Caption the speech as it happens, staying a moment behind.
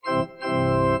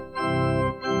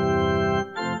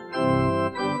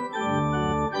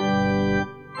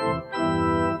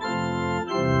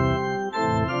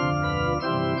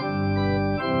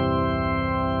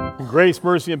Grace,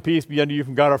 mercy, and peace be unto you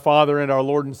from God our Father and our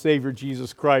Lord and Savior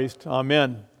Jesus Christ.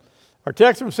 Amen. Our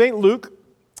text from St. Luke.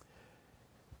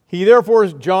 He therefore,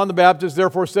 John the Baptist,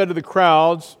 therefore said to the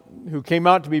crowds who came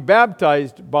out to be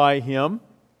baptized by him,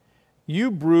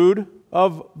 "You brood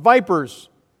of vipers,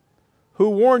 who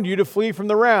warned you to flee from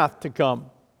the wrath to come?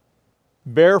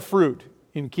 Bear fruit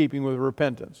in keeping with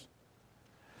repentance."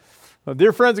 Now,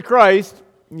 dear friends of Christ,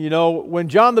 when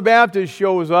John the Baptist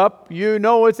shows up,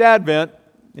 it's Advent,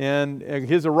 and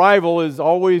his arrival is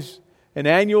always an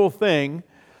annual thing.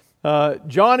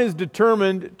 John is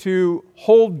determined to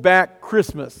hold back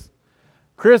Christmas.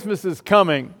 Christmas is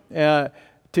coming, but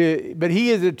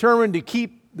he is determined to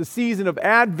keep the season of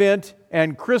Advent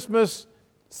and Christmas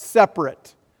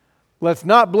separate. Let's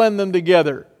not blend them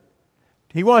together.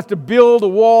 He wants to build a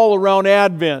wall around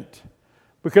Advent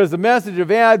because the message of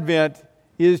Advent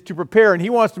is to prepare, and he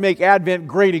wants to make Advent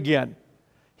great again.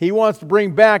 He wants to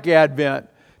bring back Advent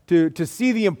to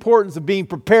see the importance of being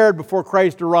prepared before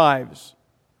Christ arrives.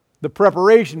 The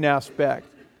preparation aspect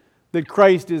that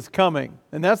Christ is coming.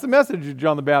 And that's the message of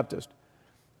John the Baptist.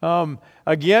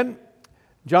 Again,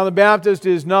 John the Baptist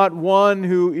is not one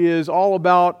who is all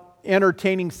about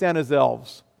entertaining Santa's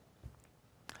elves.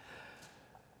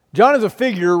 John is a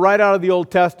figure right out of the Old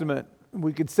Testament.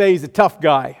 We could say he's a tough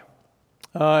guy.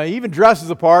 He even dresses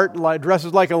apart,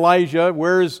 dresses like Elijah,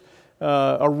 wears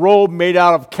a robe made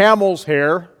out of camel's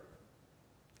hair,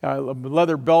 a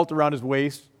leather belt around his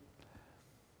waist.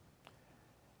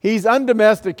 He's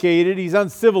undomesticated, he's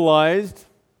uncivilized,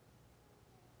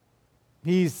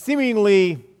 he's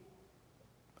seemingly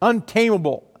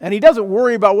untamable, and he doesn't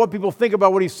worry about what people think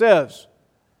about what he says.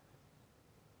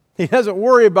 He doesn't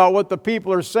worry about what the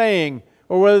people are saying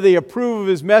or whether they approve of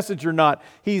his message or not.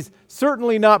 He's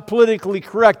certainly not politically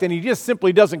correct, and he just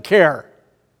simply doesn't care.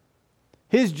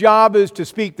 His job is to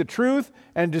speak the truth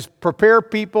and to prepare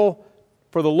people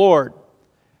for the Lord.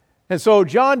 And so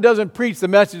John doesn't preach the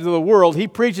message of the world. He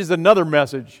preaches another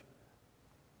message.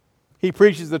 He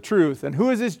preaches the truth. And who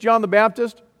is this John the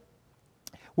Baptist?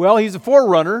 Well, he's a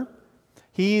forerunner.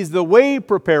 He's the way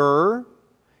preparer.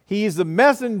 He's the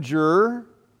messenger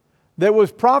that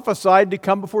was prophesied to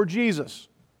come before Jesus.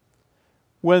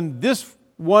 When this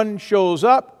one shows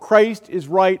up, Christ is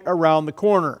right around the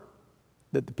corner,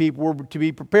 that the people were to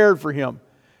be prepared for him.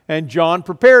 And John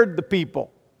prepared the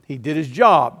people. He did his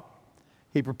job.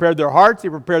 He prepared their hearts. He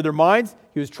prepared their minds.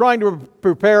 He was trying to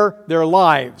prepare their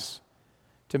lives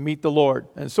to meet the Lord.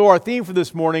 And so our theme for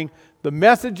this morning, the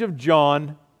message of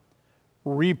John,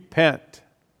 repent.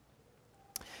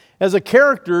 As a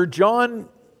character, John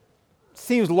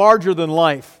seems larger than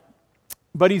life,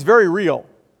 but he's very real.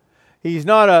 He's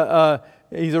not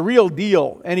he's a real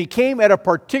deal. And he came at a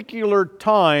particular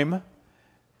time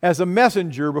as a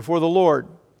messenger before the Lord.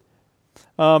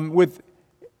 With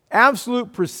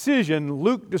absolute precision,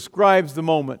 Luke describes the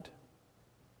moment.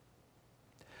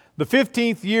 The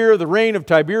 15th year of the reign of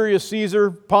Tiberius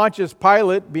Caesar, Pontius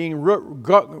Pilate being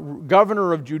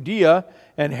governor of Judea,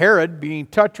 and Herod being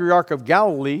tetrarch of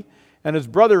Galilee, and his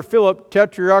brother Philip,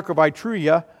 tetrarch of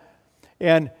Iturea,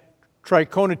 and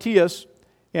Trachonitis,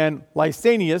 and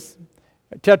Lysanias,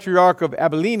 tetrarch of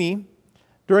Abilene,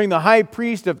 during the high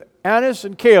priest of Annas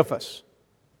and Caiaphas.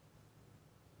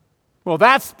 Well,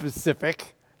 that's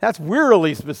specific. That's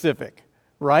wearily specific,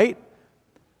 right?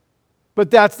 But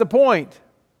that's the point.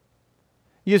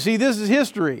 You see, this is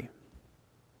history.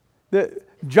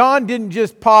 John didn't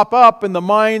just pop up in the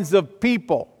minds of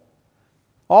people.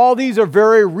 All these are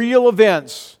very real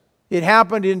events. It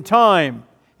happened in time.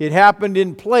 It happened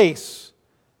in place.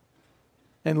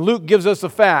 And Luke gives us the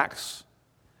facts.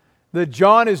 That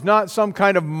John is not some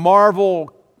kind of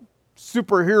Marvel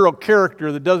superhero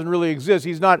character that doesn't really exist.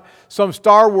 He's not some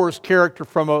Star Wars character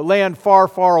from a land far,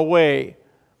 far away,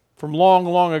 from long,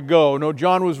 long ago. No,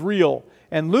 John was real.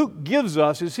 And Luke gives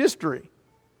us his history.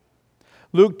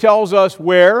 Luke tells us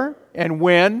where and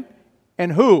when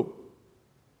and who.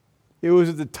 It was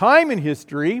at the time in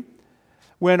history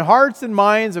when hearts and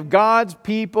minds of God's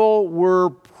people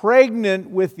were pregnant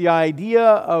with the idea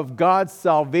of God's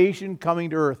salvation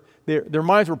coming to earth. Their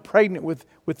minds were pregnant with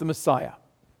the Messiah.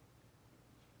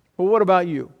 Well, what about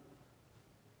you?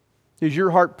 Is your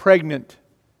heart pregnant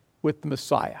with the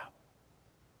Messiah?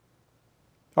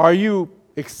 Are you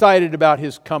excited about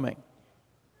His coming?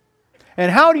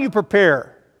 And how do you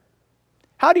prepare?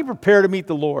 How do you prepare to meet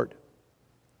the Lord?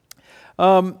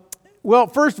 Well,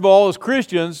 first of all, as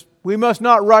Christians, we must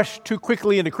not rush too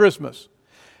quickly into Christmas.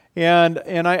 And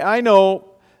I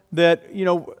know that,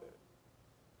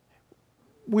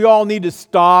 we all need to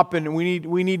stop, and we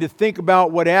need to think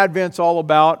about what Advent's all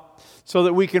about, so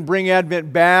that we can bring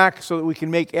Advent back, so that we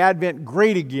can make Advent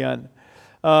great again.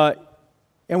 And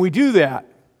we do that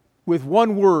with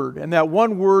one word, and that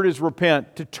one word is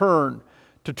repent, to turn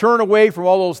away from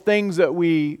all those things that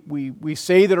we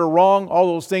say that are wrong, all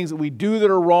those things that we do that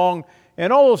are wrong,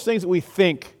 and all those things that we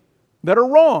think that are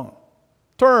wrong.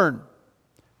 Turn.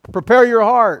 Prepare your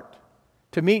heart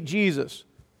to meet Jesus.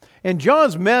 And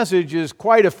John's message is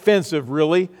quite offensive,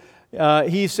 really.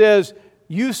 He says,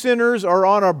 you sinners are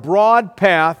on a broad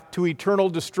path to eternal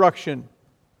destruction.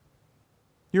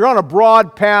 You're on a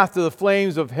broad path to the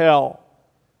flames of hell.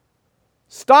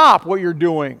 Stop what you're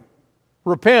doing.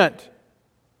 Repent.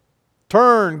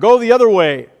 Turn. Go the other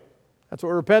way. That's what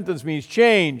repentance means.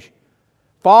 Change.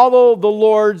 Follow the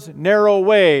Lord's narrow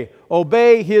way.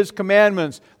 Obey His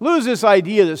commandments. Lose this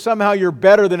idea that somehow you're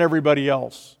better than everybody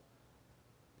else.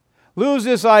 Lose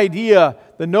this idea,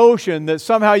 the notion that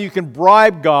somehow you can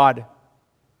bribe God.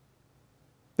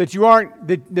 That you aren't,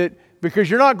 because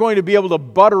you're not going to be able to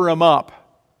butter Him up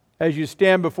as you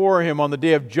stand before Him on the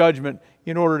day of judgment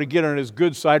in order to get on His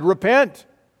good side. Repent.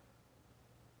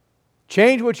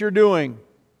 Change what you're doing.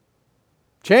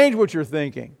 Change what you're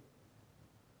thinking.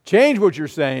 Change what you're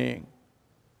saying.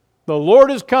 The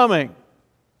Lord is coming.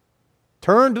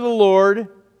 Turn to the Lord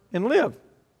and live.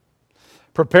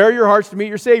 Prepare your hearts to meet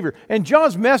your Savior. And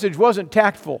John's message wasn't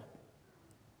tactful.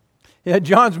 Yeah,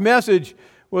 John's message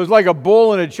was like a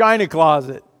bull in a china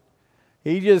closet.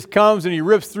 He just comes and he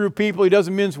rips through people. He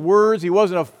doesn't mince words. He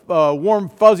wasn't a warm,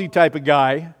 fuzzy type of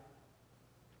guy.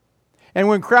 And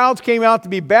when crowds came out to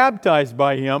be baptized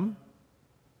by him,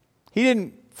 he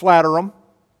didn't flatter them.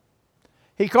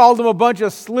 He called them a bunch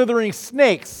of slithering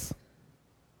snakes,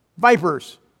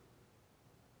 vipers.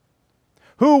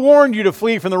 Who warned you to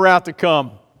flee from the wrath to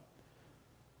come?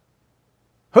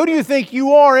 Who do you think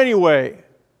you are anyway?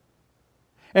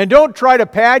 And don't try to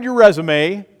pad your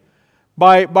resume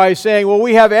by saying, well,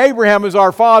 we have Abraham as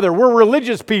our father. We're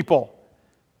religious people.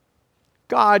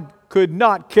 God could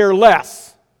not care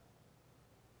less.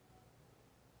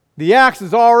 The axe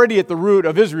is already at the root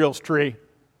of Israel's tree.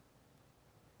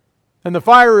 And the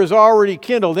fire is already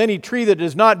kindled. Any tree that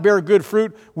does not bear good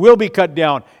fruit will be cut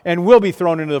down and will be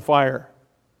thrown into the fire.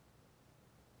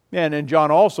 And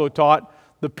John also taught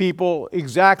the people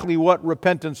exactly what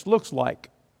repentance looks like.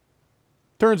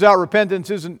 Turns out repentance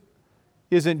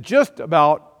isn't just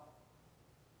about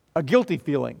a guilty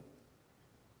feeling.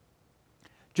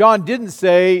 John didn't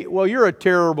say, well, you're a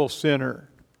terrible sinner,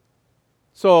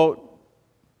 so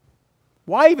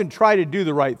why even try to do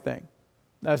the right thing?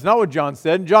 That's not what John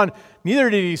said. John, neither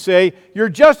did he say, you're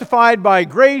justified by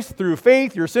grace through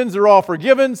faith, your sins are all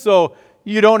forgiven, so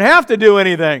you don't have to do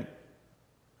anything.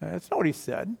 That's not what he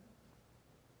said.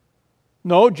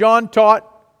 No, John taught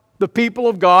the people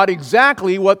of God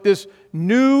exactly what this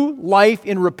new life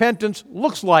in repentance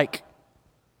looks like.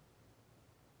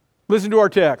 Listen to our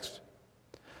text.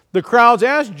 The crowds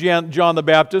asked John the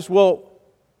Baptist, well,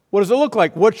 what does it look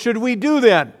like? What should we do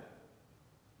then?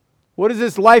 What is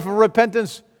this life of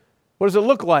repentance? What does it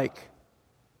look like?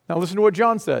 Now listen to what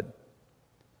John said.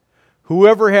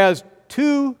 Whoever has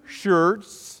 2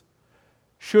 shirts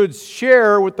should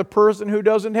share with the person who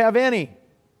doesn't have any.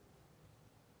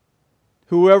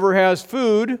 Whoever has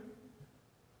food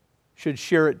should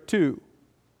share it too.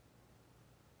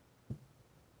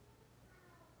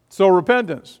 So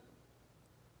repentance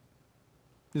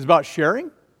is about sharing.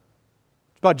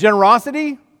 It's about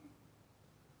generosity.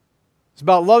 It's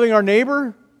about loving our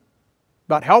neighbor,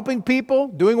 about helping people,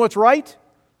 doing what's right.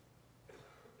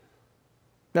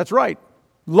 That's right.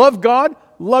 Love God,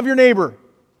 love your neighbor.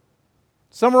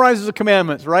 Summarizes the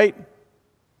commandments, right?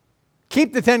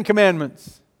 Keep the 10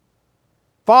 commandments.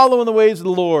 Follow in the ways of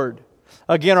the Lord.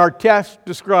 Again, our text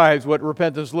describes what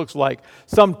repentance looks like.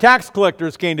 Some tax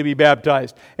collectors came to be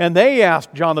baptized, and they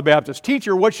asked John the Baptist,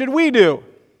 "Teacher, what should we do?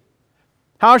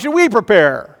 How should we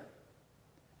prepare?"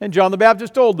 And John the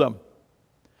Baptist told them,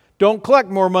 "Don't collect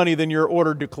more money than you're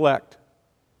ordered to collect."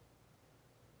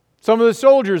 Some of the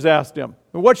soldiers asked him,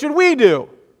 "What should we do?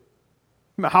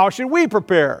 How should we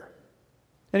prepare?"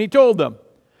 And he told them,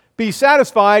 "Be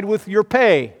satisfied with your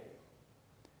pay.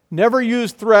 Never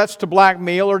use threats to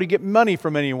blackmail or to get money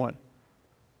from anyone."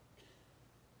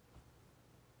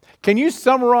 Can you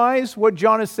summarize what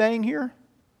John is saying here?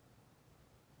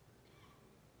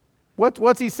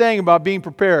 What's he saying about being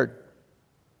prepared?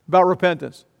 About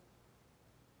repentance?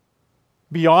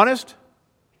 Be honest.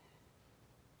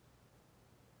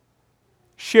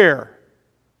 Share.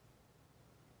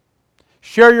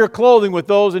 Share your clothing with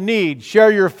those in need.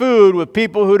 Share your food with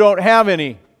people who don't have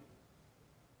any.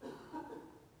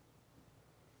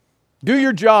 Do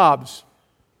your jobs.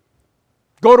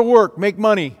 Go to work, make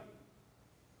money.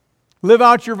 Live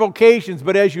out your vocations,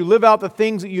 but as you live out the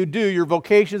things that you do, your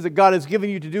vocations that God has given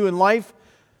you to do in life,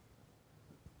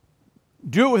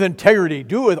 do it with integrity,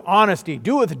 do it with honesty,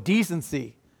 do it with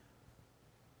decency.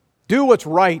 Do what's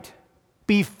right.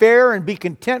 Be fair and be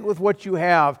content with what you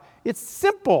have. It's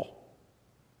simple.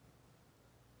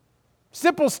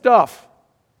 Simple stuff.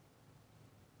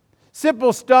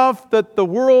 Simple stuff that the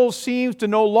world seems to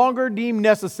no longer deem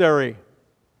necessary.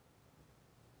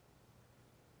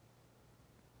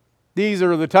 These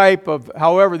are the type of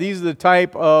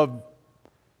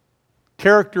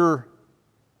character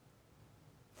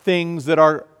things that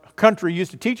our country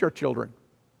used to teach our children.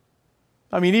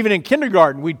 I mean, even in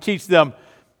kindergarten, we teach them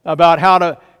about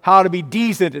how to be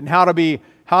decent and how to be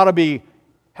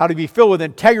filled with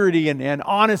integrity and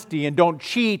honesty, and don't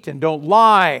cheat and don't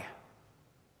lie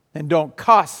and don't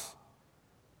cuss.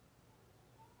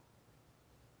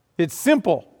 It's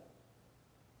simple,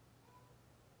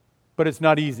 but it's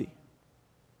not easy.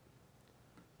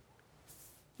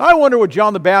 I wonder what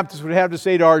John the Baptist would have to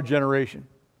say to our generation.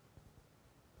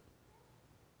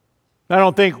 I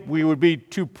don't think we would be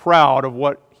too proud of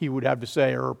what he would have to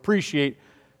say or appreciate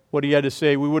what he had to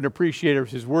say. We wouldn't appreciate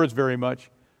his words very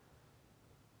much.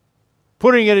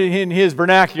 Putting it in his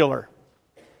vernacular.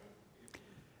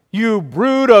 You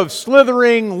brood of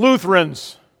slithering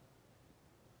Lutherans,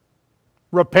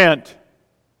 repent.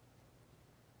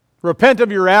 Repent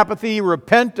of your apathy.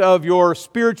 Repent of your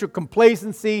spiritual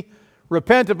complacency.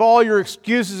 Repent of all your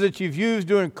excuses that you've used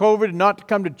during COVID not to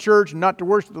come to church and not to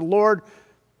worship the Lord.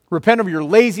 Repent of your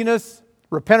laziness.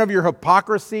 Repent of your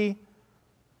hypocrisy.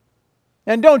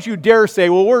 And don't you dare say,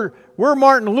 well, we're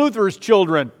Martin Luther's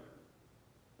children.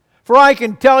 For I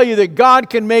can tell you that God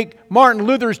can make Martin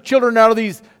Luther's children out of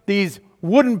these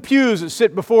wooden pews that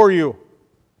sit before you.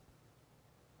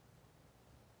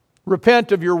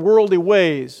 Repent of your worldly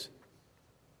ways.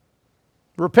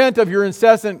 Repent of your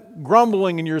incessant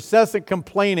grumbling and your incessant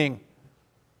complaining.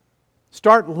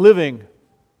 Start living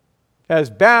as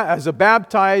a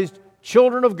baptized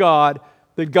children of God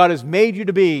that God has made you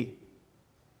to be,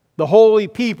 the holy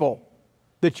people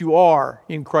that you are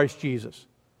in Christ Jesus.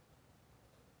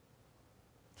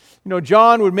 You know,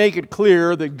 John would make it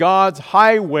clear that God's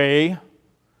highway,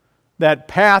 that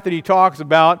path that he talks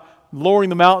about, lowering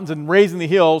the mountains and raising the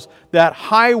hills, that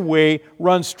highway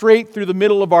runs straight through the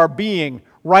middle of our being,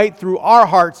 right through our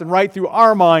hearts and right through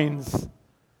our minds.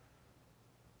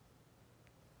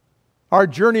 Our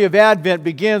journey of Advent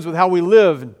begins with how we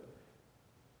live.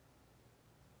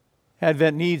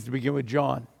 Advent needs to begin with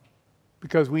John,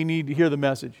 because we need to hear the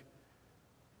message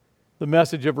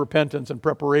of repentance and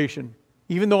preparation,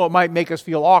 even though it might make us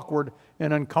feel awkward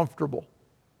and uncomfortable.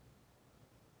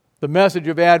 The message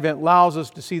of Advent allows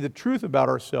us to see the truth about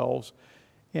ourselves,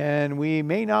 and we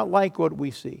may not like what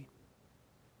we see.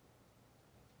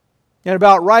 And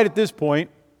about right at this point,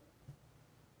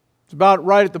 it's about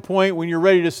right at the point when you're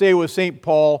ready to say with St.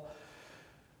 Paul,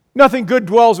 nothing good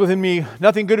dwells within me,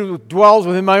 nothing good dwells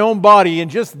within my own body. And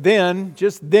just then,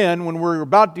 when we're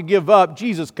about to give up,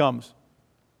 Jesus comes.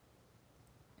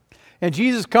 And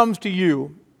Jesus comes to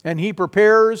you, and He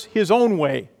prepares His own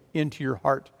way into your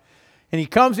heart. And He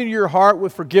comes into your heart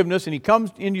with forgiveness, and He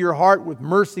comes into your heart with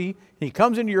mercy, and He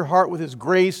comes into your heart with His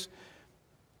grace.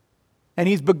 And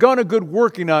He's begun a good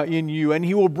work in you, and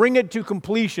He will bring it to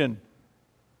completion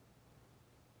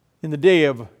in the day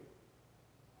of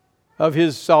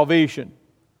His salvation.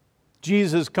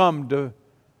 Jesus has come to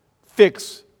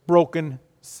fix broken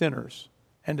sinners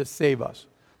and to save us.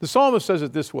 The psalmist says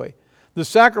it this way: the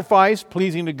sacrifice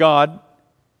pleasing to God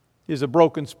is a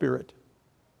broken spirit.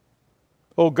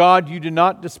 O God, you do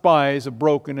not despise a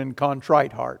broken and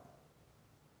contrite heart.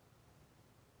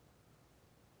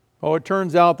 Oh, it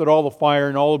turns out that all the fire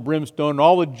and all the brimstone and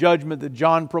all the judgment that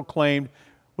John proclaimed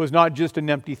was not just an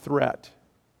empty threat.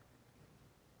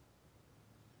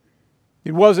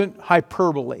 It wasn't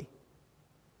hyperbole.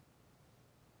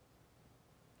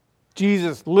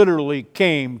 Jesus literally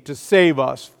came to save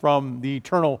us from the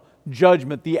eternal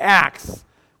judgment. The axe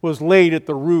was laid at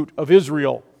the root of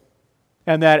Israel,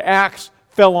 and that axe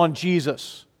fell on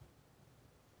Jesus.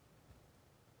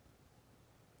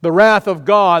 The wrath of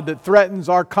God that threatens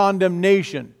our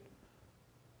condemnation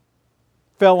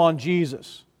fell on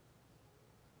Jesus.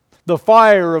 The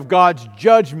fire of God's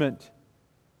judgment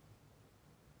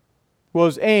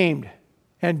was aimed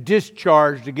and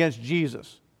discharged against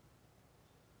Jesus.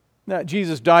 Now,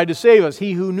 Jesus died to save us.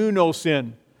 He who knew no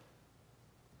sin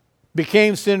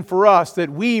became sin for us, that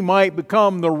we might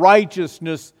become the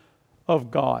righteousness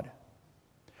of God.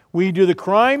 We do the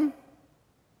crime,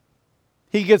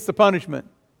 He gets the punishment.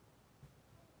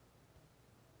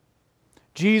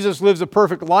 Jesus lives a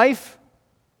perfect life,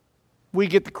 we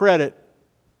get the credit.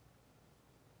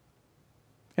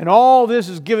 And all this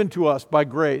is given to us by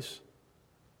grace.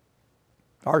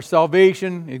 Our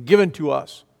salvation is given to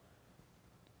us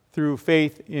through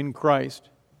faith in Christ.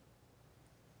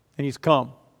 And He's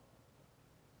come.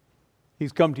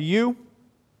 He's come to you.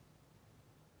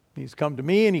 He's come to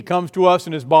me, and He comes to us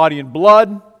in His body and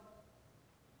blood.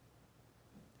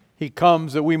 He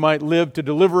comes that we might live to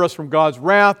deliver us from God's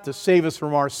wrath, to save us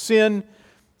from our sin,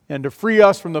 and to free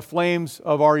us from the flames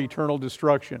of our eternal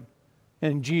destruction.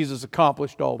 And Jesus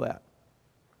accomplished all that.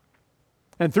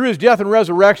 And through His death and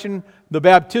resurrection, the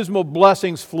baptismal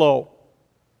blessings flow.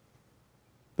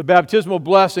 The baptismal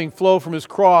blessing flow from His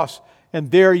cross,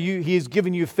 and there He has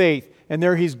given you faith, and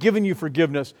there He's given you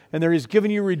forgiveness, and there He's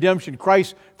given you redemption.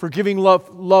 Christ's forgiving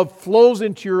love flows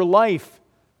into your life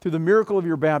through the miracle of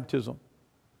your baptism.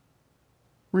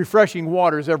 Refreshing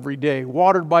waters every day,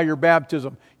 watered by your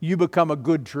baptism, you become a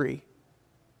good tree,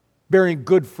 bearing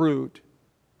good fruit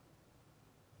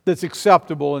that's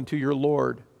acceptable unto your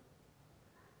Lord.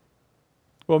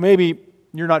 Well, maybe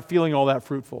you're not feeling all that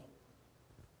fruitful.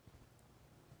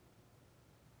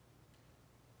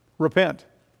 Repent.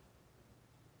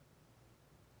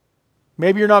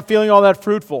 Maybe you're not feeling all that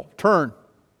fruitful. Turn.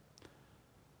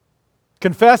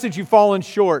 Confess that you've fallen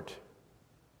short.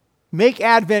 Make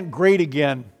Advent great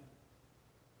again.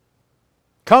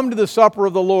 Come to the supper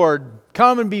of the Lord.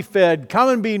 Come and be fed. Come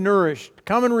and be nourished.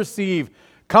 Come and receive.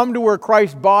 Come to where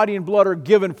Christ's body and blood are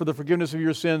given for the forgiveness of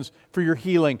your sins, for your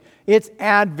healing. It's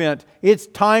Advent. It's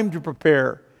time to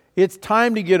prepare. It's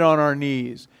time to get on our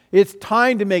knees. It's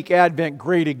time to make Advent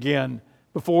great again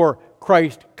before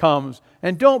Christ comes.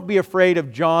 And don't be afraid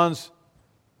of John's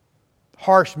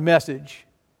harsh message.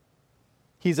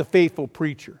 He's a faithful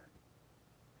preacher.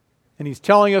 And he's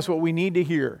telling us what we need to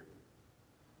hear.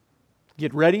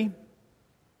 Get ready.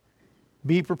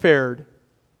 Be prepared.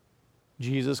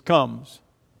 Jesus comes.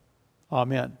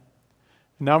 Amen.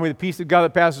 And now may the peace of God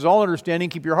that passes all understanding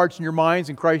keep your hearts and your minds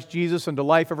in Christ Jesus unto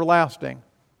life everlasting.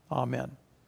 Amen.